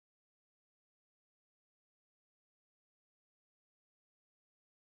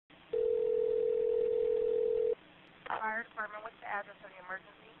Fire Department. What's the address of the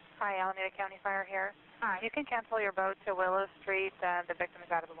emergency? Hi, Alameda County Fire here. Hi. You can cancel your boat to Willow Street. The victim is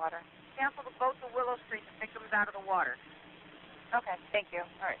out of the water. Cancel the boat to Willow Street. The victim is out of the water. Okay, thank you.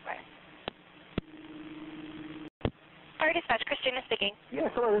 All right, bye. Fire Dispatch, Christina speaking. Yes,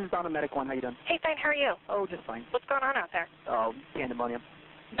 hello, this is Donna Medic 1. How you doing? Hey, fine, how are you? Oh, just fine. What's going on out there? Oh, pandemonium.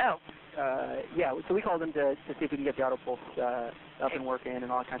 Oh. Yeah, so we called them to see if we can get the auto pulse up and working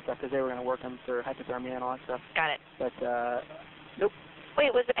and all that kind of stuff, because they were going to work them for hypothermia and all that stuff. Got it. But, nope.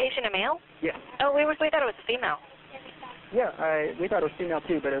 Wait, was the patient a male? Yes. Oh, we thought it was a female. Yeah, we thought it was female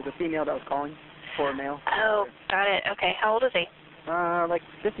too, but it was a female that was calling for a male. Oh, got it. Okay, how old is he? Like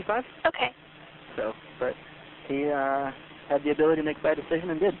 55. Okay. So, but he had the ability to make a bad decision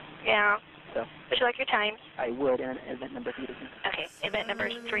and did. Yeah. So. Would you like your times? I would, and event number 3. Okay, event number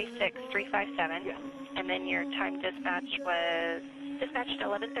is 36357. Yeah. And then your time dispatch was dispatched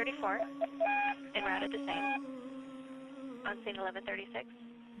 11:34 and routed the same. On scene 11:36.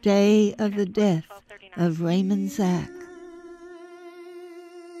 Day of the death of Raymond Zack.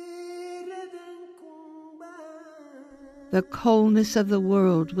 The coldness of the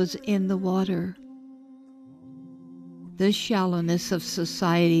world was in the water. The shallowness of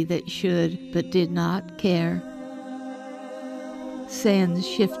society that should but did not care. Sands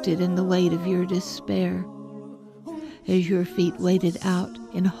shifted in the weight of your despair as your feet waded out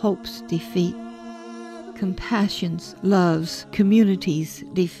in hope's defeat. Compassion's, love's, community's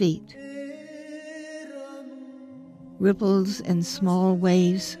defeat. Ripples and small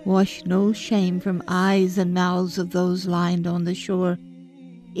waves wash no shame from eyes and mouths of those lined on the shore.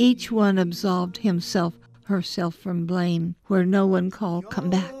 Each one absolved himself, herself from blame, where no one called, "Come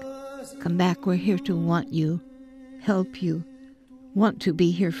back, come back, we're here to want you, help you, want to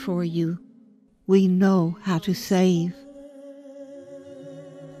be here for you. We know how to save."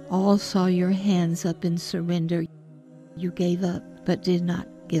 All saw your hands up in surrender. You gave up, but did not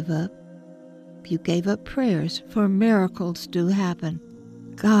give up. You gave up prayers, for miracles do happen.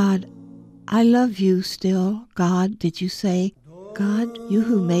 God, I love you still. God, did you say? God, you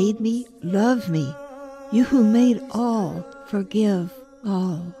who made me, love me. You who made all, forgive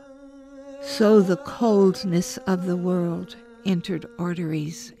all. So the coldness of the world entered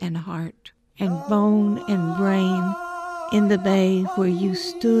arteries and heart, and bone and brain, in the bay where you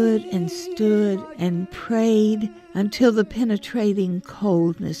stood and prayed until the penetrating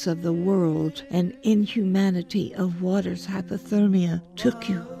coldness of the world and inhumanity of water's hypothermia took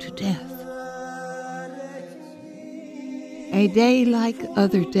you to death. A day like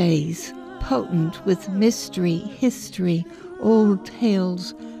other days, potent with mystery, history, old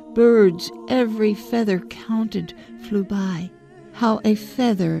tales, birds every feather counted flew by. How a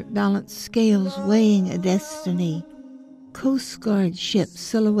feather balanced scales weighing a destiny. Coast Guard ship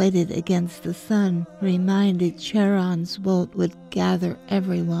silhouetted against the sun reminded Charon's boat would gather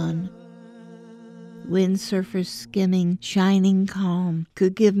everyone. Windsurfers skimming, shining calm,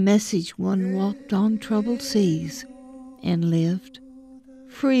 could give message one walked on troubled seas and lived.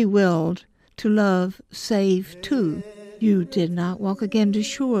 Free-willed to love, save too. You did not walk again to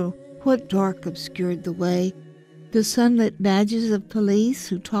shore. What dark obscured the way? The sunlit badges of police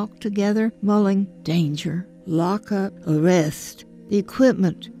who talked together, mulling danger. Lock up, arrest,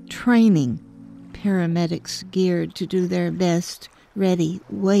 equipment, training, paramedics geared to do their best, ready,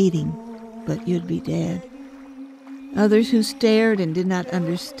 waiting, but you'd be dead. Others who stared and did not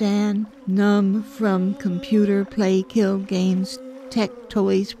understand, numb from computer play kill games, tech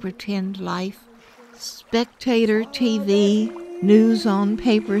toys pretend life, spectator TV, news on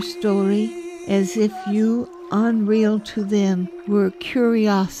paper story, as if you, unreal to them, were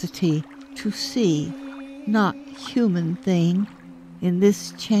curiosity to see, not human thing, in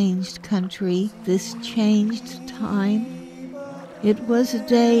this changed country, this changed time. It was a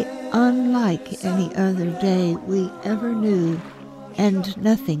day unlike any other day we ever knew, and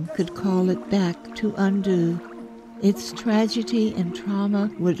nothing could call it back to undo. Its tragedy and trauma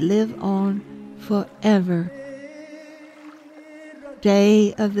would live on forever.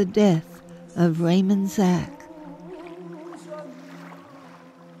 Day of the death of Raymond Zack.